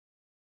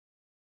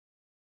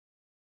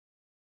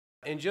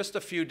In just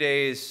a few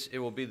days, it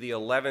will be the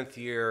 11th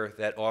year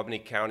that Albany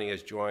County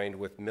has joined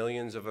with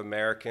millions of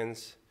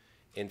Americans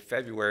in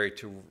February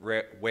to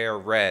wear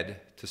red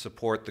to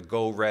support the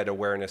Go Red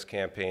awareness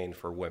campaign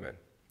for women.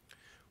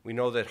 We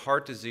know that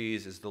heart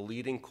disease is the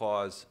leading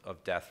cause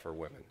of death for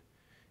women,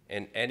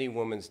 and any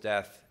woman's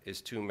death is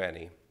too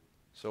many.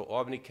 So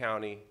Albany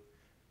County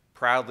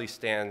proudly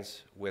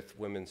stands with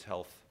women's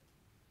health.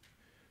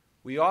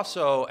 We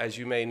also, as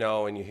you may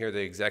know, and you hear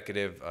the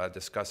executive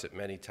discuss it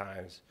many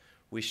times,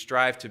 we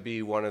strive to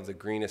be one of the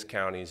greenest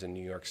counties in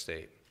New York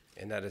State.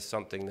 And that is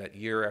something that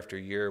year after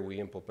year we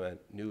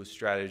implement new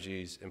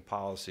strategies and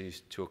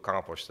policies to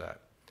accomplish that.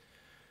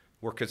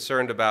 We're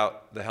concerned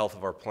about the health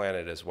of our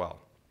planet as well.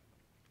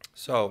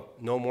 So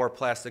no more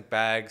plastic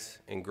bags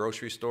in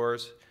grocery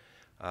stores.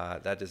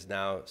 That is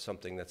now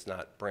something that's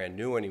not brand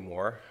new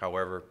anymore.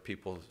 However,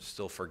 people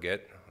still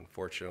forget,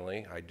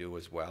 unfortunately. I do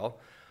as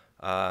well.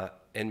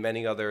 And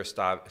many other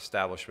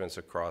establishments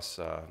across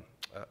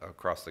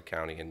the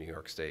county in New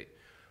York State.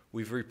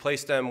 We've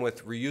replaced them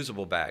with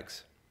reusable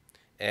bags.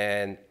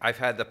 And I've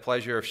had the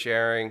pleasure of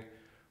sharing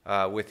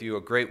with you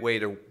a great way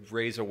to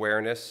raise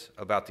awareness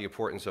about the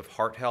importance of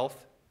heart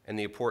health and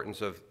the importance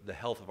of the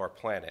health of our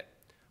planet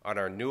on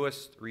our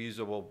newest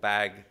reusable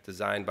bag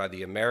designed by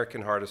the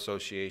American Heart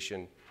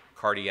Association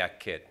Cardiac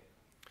Kit.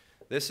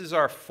 This is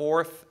our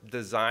 4th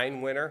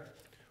design winner.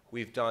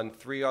 We've done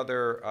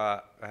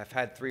I've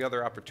had 3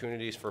 other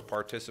opportunities for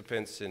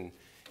participants in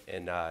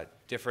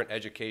different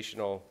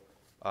educational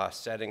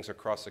settings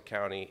across the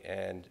county,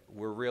 and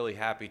we're really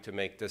happy to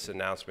make this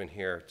announcement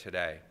here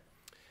today.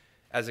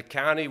 As a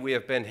county, we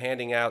have been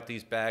handing out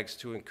these bags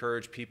to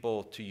encourage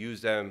people to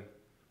use them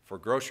for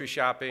grocery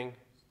shopping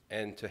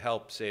and to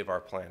help save our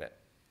planet.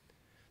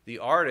 The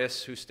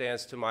artist who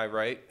stands to my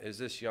right is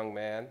this young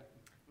man,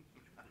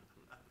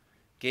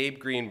 Gabe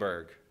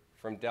Greenberg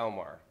from Del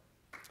Mar.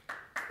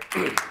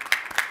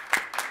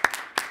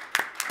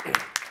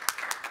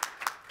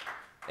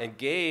 And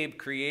Gabe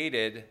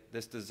created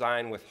this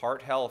design with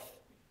heart health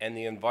and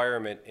the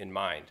environment in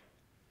mind.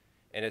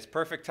 And it's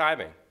perfect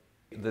timing.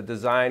 The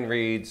design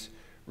reads,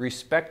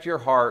 "Respect your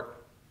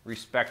heart,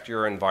 respect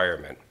your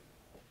environment."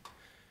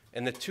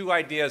 And the two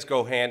ideas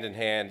go hand in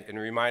hand and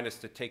remind us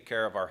to take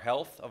care of our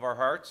health of our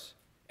hearts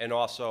and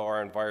also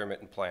our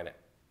environment and planet.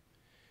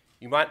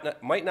 You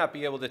might not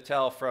be able to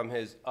tell from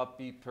his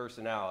upbeat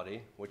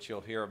personality, which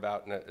you'll hear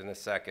about in a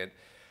second,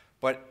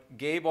 but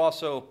Gabe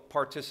also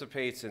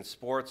participates in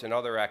sports and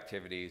other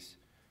activities,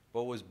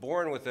 but was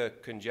born with a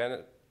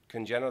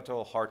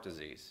congenital heart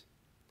disease.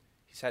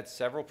 He's had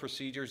several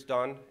procedures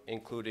done,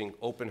 including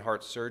open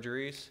heart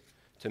surgeries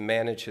to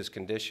manage his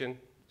condition,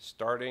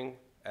 starting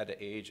at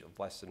the age of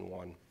less than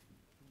 1.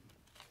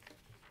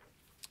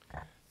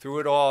 Through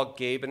it all,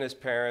 Gabe and his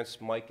parents,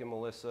 Mike and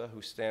Melissa,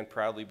 who stand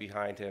proudly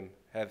behind him,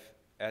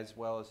 as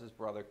well as his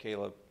brother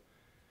Caleb,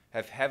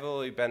 have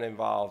heavily been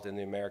involved in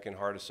the American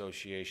Heart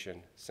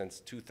Association since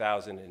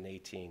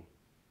 2018.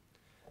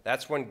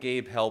 That's when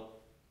Gabe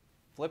helped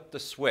flip the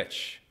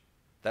switch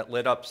that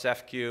lit up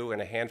CEFCU and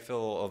a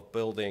handful of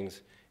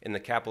buildings in the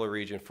capital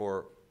region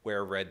for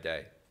Wear Red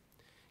Day.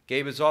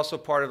 Gabe is also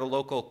part of the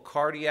local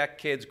cardiac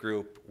kids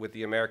group with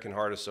the American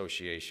Heart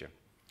Association.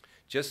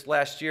 Just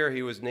last year,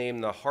 he was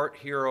named the Heart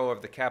Hero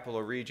of the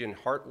Capital Region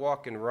Heart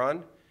Walk and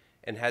Run,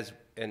 and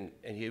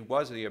he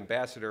was the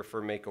ambassador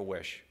for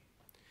Make-A-Wish.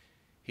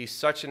 He's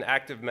such an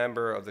active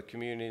member of the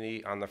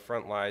community on the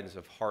front lines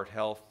of heart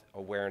health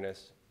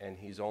awareness, and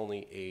he's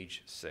only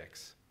age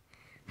 6.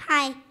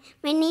 Hi,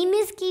 my name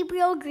is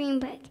Gabriel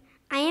Greenberg.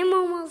 I am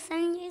almost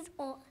 7 years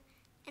old,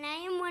 and I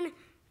am one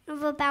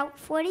of about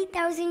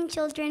 40,000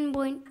 children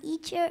born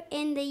each year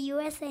in the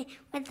USA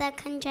with a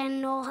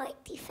congenital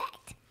heart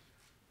defect.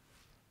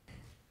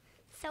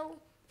 So,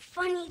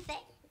 funny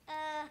thing,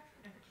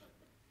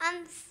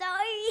 I'm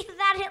sorry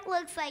that it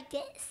looks like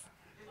this.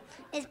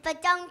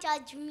 But don't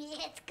judge me,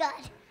 it's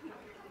good.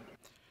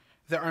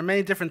 There are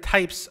many different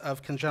types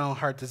of congenital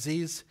heart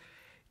disease.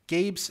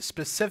 Gabe's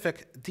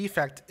specific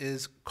defect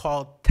is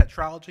called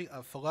tetralogy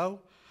of Fallot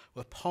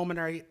with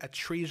pulmonary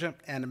atresia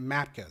and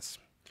MAPKAS.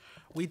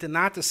 We did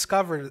not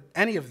discover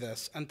any of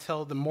this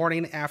until the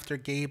morning after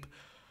Gabe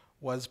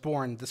was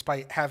born,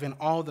 despite having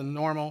all the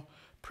normal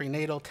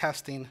prenatal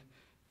testing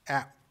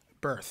at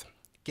birth.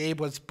 Gabe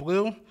was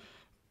blue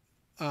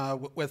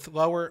with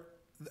lower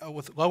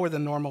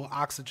than normal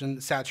oxygen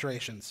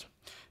saturations.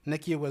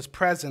 NICU was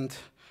present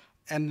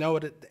and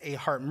noted a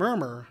heart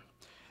murmur.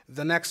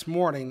 The next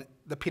morning,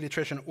 the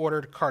pediatrician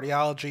ordered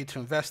cardiology to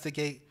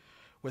investigate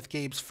with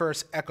Gabe's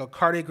first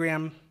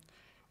echocardiogram,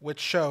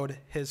 which showed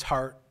his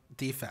heart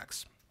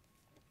defects.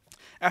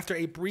 After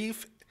a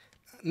brief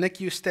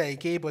NICU stay,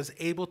 Gabe was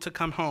able to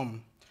come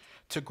home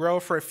to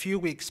grow for a few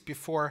weeks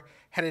before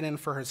heading in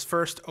for his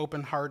first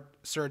open heart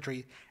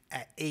surgery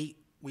at 8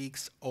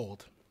 weeks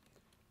old.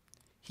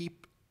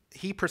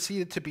 He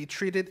proceeded to be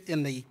treated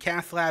in the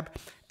cath lab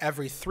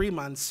every 3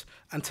 months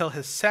until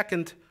his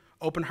second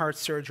open heart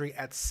surgery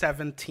at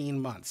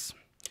 17 months.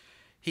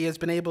 He has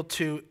been able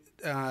to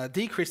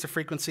decrease the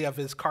frequency of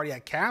his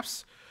cardiac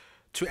caths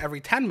to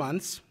every 10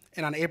 months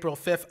And on April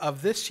 5th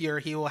of this year,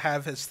 he will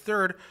have his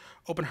third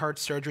open heart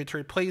surgery to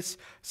replace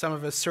some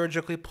of his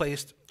surgically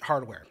placed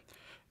hardware.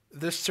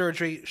 This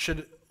surgery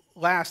should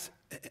last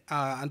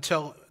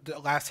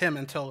him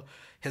until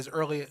his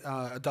early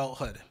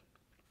adulthood.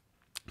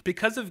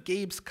 Because of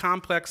Gabe's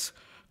complex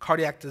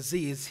cardiac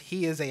disease,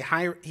 he has a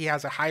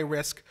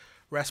high-risk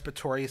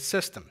respiratory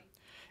system.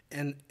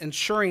 And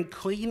ensuring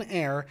clean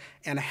air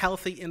and a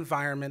healthy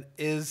environment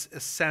is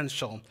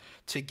essential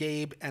to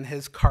Gabe and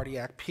his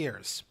cardiac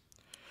peers.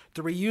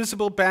 The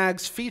reusable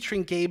bags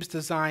featuring Gabe's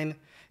design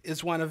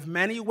is one of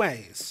many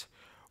ways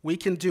we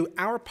can do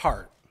our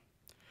part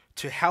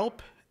to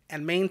help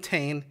and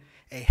maintain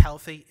a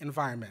healthy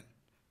environment,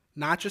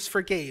 not just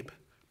for Gabe,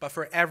 but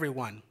for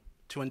everyone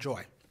to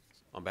enjoy.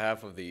 On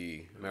behalf of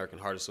the American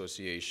Heart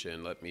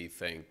Association, let me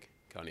thank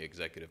County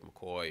Executive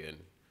McCoy and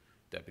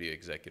Deputy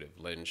Executive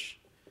Lynch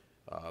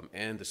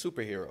and the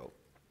superhero,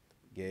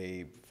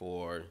 Gabe,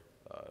 for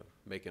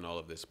making all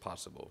of this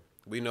possible.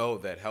 We know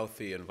that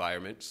healthy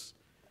environments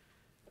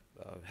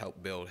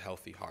help build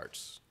healthy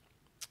hearts.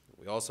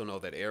 We also know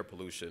that air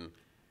pollution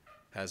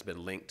has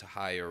been linked to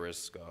higher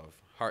risk of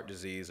heart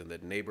disease and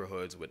that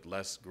neighborhoods with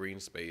less green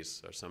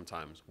space are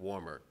sometimes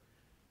warmer,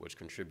 which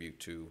contribute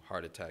to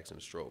heart attacks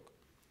and stroke.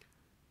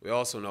 We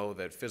also know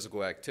that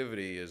physical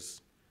activity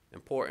is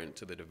important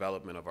to the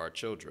development of our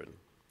children.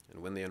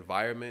 And when the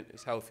environment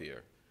is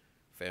healthier,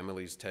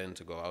 families tend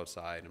to go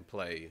outside and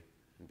play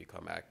and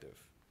become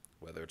active,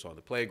 whether it's on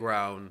the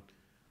playground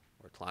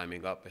or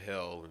climbing up a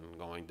hill and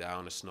going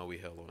down a snowy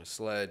hill on a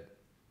sled,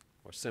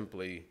 or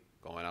simply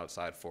going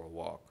outside for a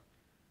walk.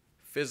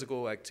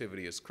 Physical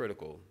activity is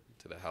critical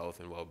to the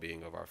health and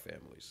well-being of our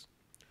families.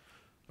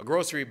 A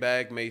grocery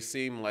bag may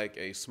seem like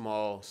a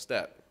small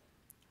step,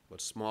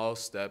 but small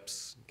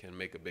steps can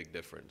make a big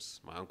difference.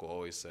 My uncle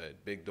always said,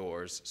 big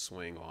doors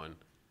swing on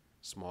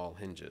small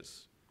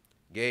hinges.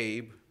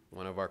 Gabe,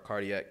 one of our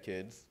cardiac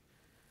kids,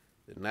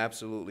 did an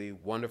absolutely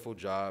wonderful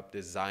job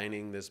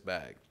designing this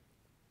bag.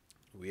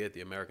 We at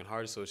the American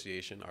Heart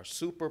Association are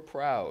super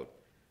proud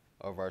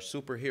of our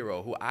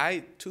superhero, who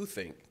I too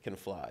think can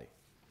fly.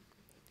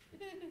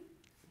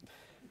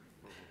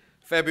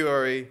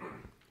 February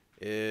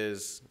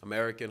is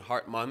American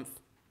Heart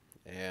Month,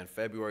 and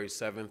February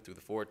 7th through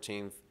the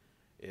 14th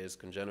is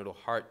Congenital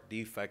Heart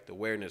Defect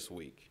Awareness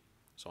Week.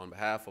 So on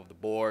behalf of the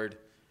board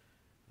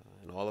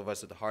and all of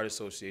us at the Heart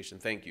Association,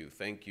 thank you.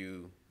 Thank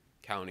you,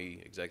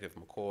 County Executive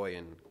McCoy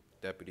and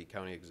Deputy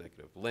County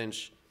Executive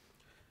Lynch,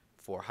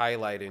 for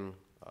highlighting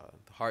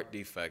the heart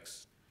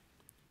defects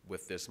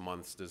with this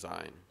month's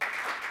design.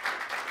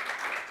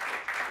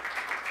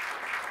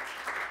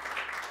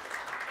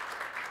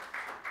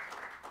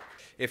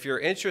 If you're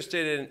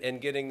interested in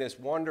getting this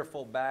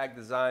wonderful bag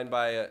designed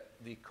by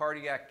the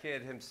cardiac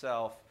kid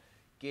himself,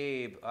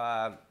 Gabe,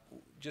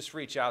 just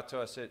reach out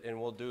to us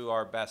and we'll do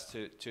our best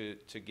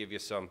to give you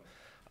some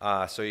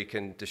so you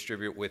can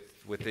distribute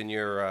within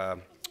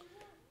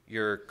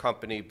your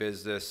company,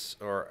 business,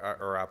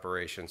 or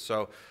operation.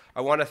 So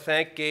I want to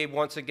thank Gabe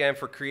once again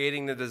for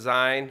creating the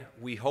design.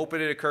 We hope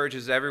it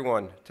encourages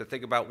everyone to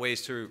think about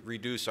ways to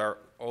reduce our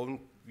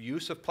own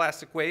use of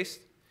plastic waste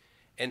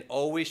and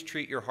always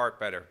treat your heart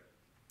better.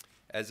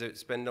 As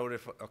it's been noted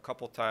a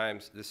couple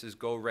times, this is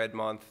Go Red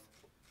Month.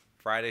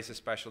 Friday's a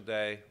special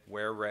day.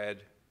 Wear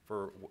red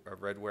for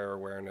Red Wear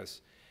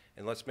Awareness.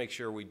 And let's make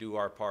sure we do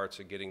our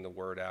parts of getting the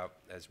word out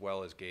as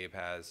well as Gabe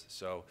has.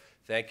 So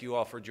thank you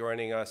all for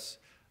joining us.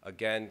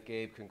 Again,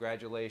 Gabe,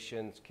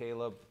 congratulations.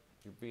 Caleb,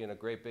 you're being a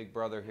great big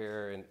brother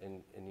here,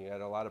 and you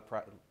had a lot of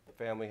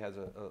family has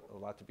a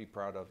lot to be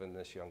proud of in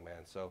this young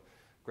man. So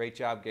great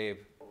job, Gabe.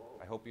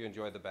 I hope you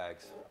enjoy the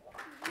bags.